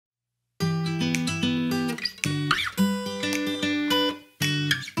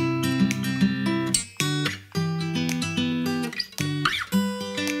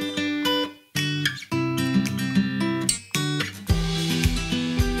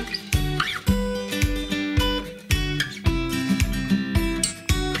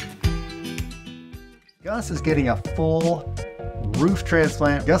Gus is getting a full roof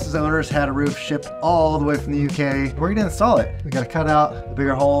transplant. Gus's owners had a roof shipped all the way from the UK. We're gonna install it. We gotta cut out the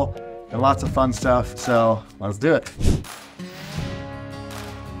bigger hole and lots of fun stuff, so let's do it.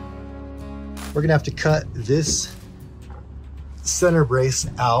 We're gonna have to cut this center brace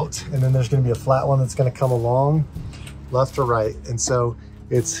out, and then there's gonna be a flat one that's gonna come along left or right. And so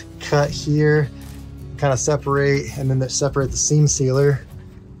it's cut here, kind of separate, and then separate the seam sealer,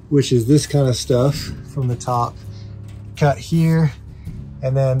 which is this kind of stuff from the top, cut here,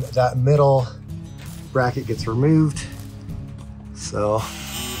 and then that middle bracket gets removed. So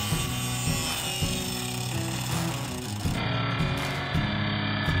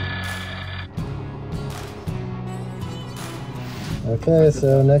okay,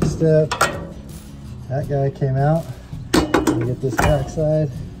 so next step, that guy came out. Let me get this back side.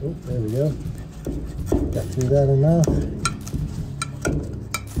 Oh, there we go. Got through that enough.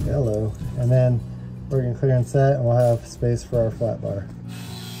 Hello. And then we're gonna clearance that and we'll have space for our flat bar.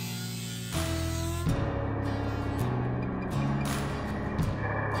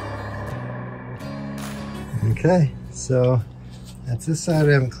 Okay, so that's this side.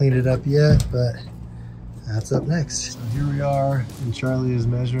 We haven't cleaned it up yet, but that's up next. So here we are, and Charlie is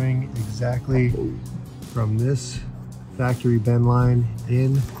measuring exactly from this factory bend line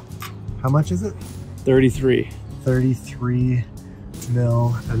in, how much is it? 33. 33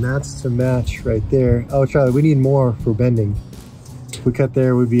 mil, and that's to match right there. Oh, Charlie, we need more for bending. If we cut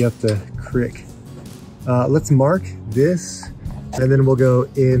there, we'd be up the crick. Let's mark this, and then we'll go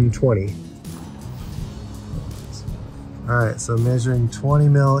in 20. All right, so measuring 20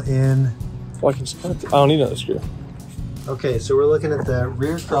 mil in. Well, I can just cut it. I don't need another screw. Okay, so we're looking at the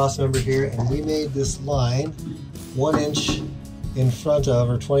rear cross member here, and we made this line 1 inch in front of,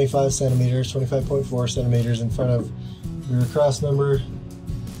 or 25 centimeters, 25.4 centimeters in front of rear cross member,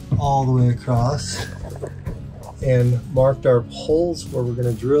 all the way across, and marked our holes where we're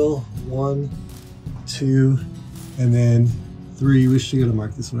gonna drill 1, 2, and then 3. We should go to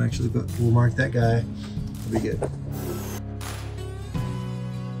mark this one actually, but we'll mark that guy. It'll be good.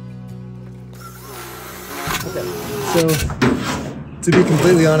 Okay, so to be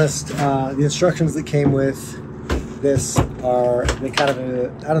completely honest, the instructions that came with this are, they kind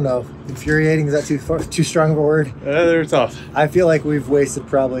of, I don't know, infuriating. Is that too strong of a word? They're tough. I feel like we've wasted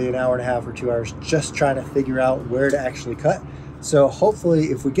probably an hour and a half or 2 hours just trying to figure out where to actually cut. So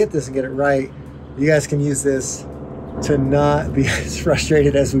hopefully if we get this and get it right, you guys can use this to not be as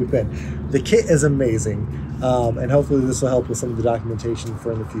frustrated as we've been. The kit is amazing, and hopefully this will help with some of the documentation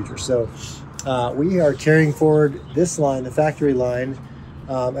for in the future. So we are carrying forward this line, the factory line,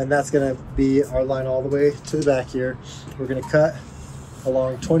 and that's going to be our line all the way to the back here. We're going to cut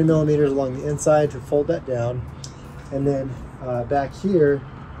along 20 millimeters along the inside to fold that down, and then back here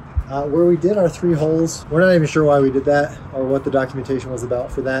where we did our 3 holes, we're not even sure why we did that or what the documentation was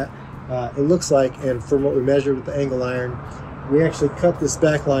about for that. It looks like, and from what we measured with the angle iron, we actually cut this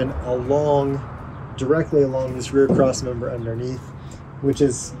back line along, directly along this rear cross member underneath, which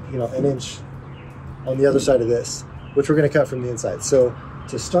is, you know, 1 inch on the other side of this, which we're going to cut from the inside. So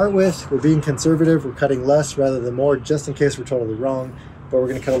to start with, we're being conservative. We're cutting less rather than more, just in case we're totally wrong. But we're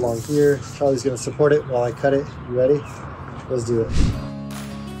going to cut along here. Charlie's going to support it while I cut it. You ready? Let's do it.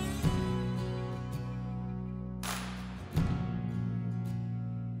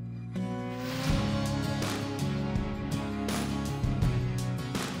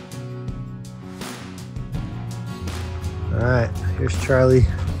 All right, here's Charlie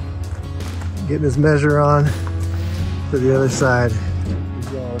getting his measure on to the other side.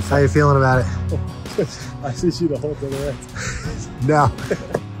 How you feeling about it? I see you the whole thing right. No.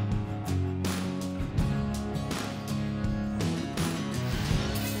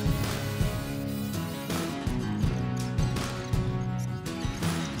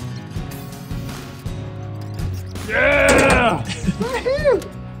 Yeah!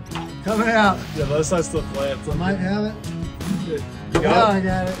 Coming out. Yeah, both sides still flat. I might have it. You got it? I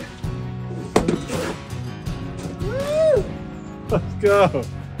got it. Let's go.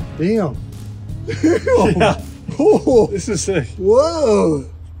 Damn. Yeah. Oh. This is sick. Whoa.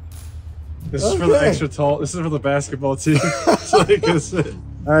 This is for the extra tall. This is for the basketball team. So they can sit.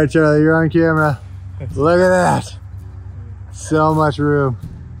 All right, Charlie, you're on camera. Look at that. So much room.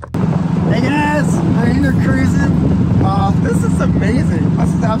 Hey guys, we're here cruising. This is amazing.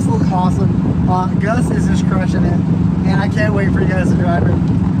 This is absolutely awesome. Gus is just crushing it, and I can't wait for you guys to drive it.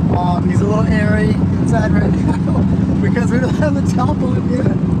 He's a little airy inside right now because we don't have the top on it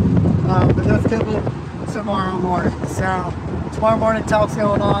yet. But that's coming tomorrow morning. So tomorrow morning, talk's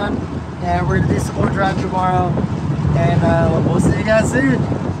going on, and we're gonna do some more drive tomorrow. And we'll see you guys soon.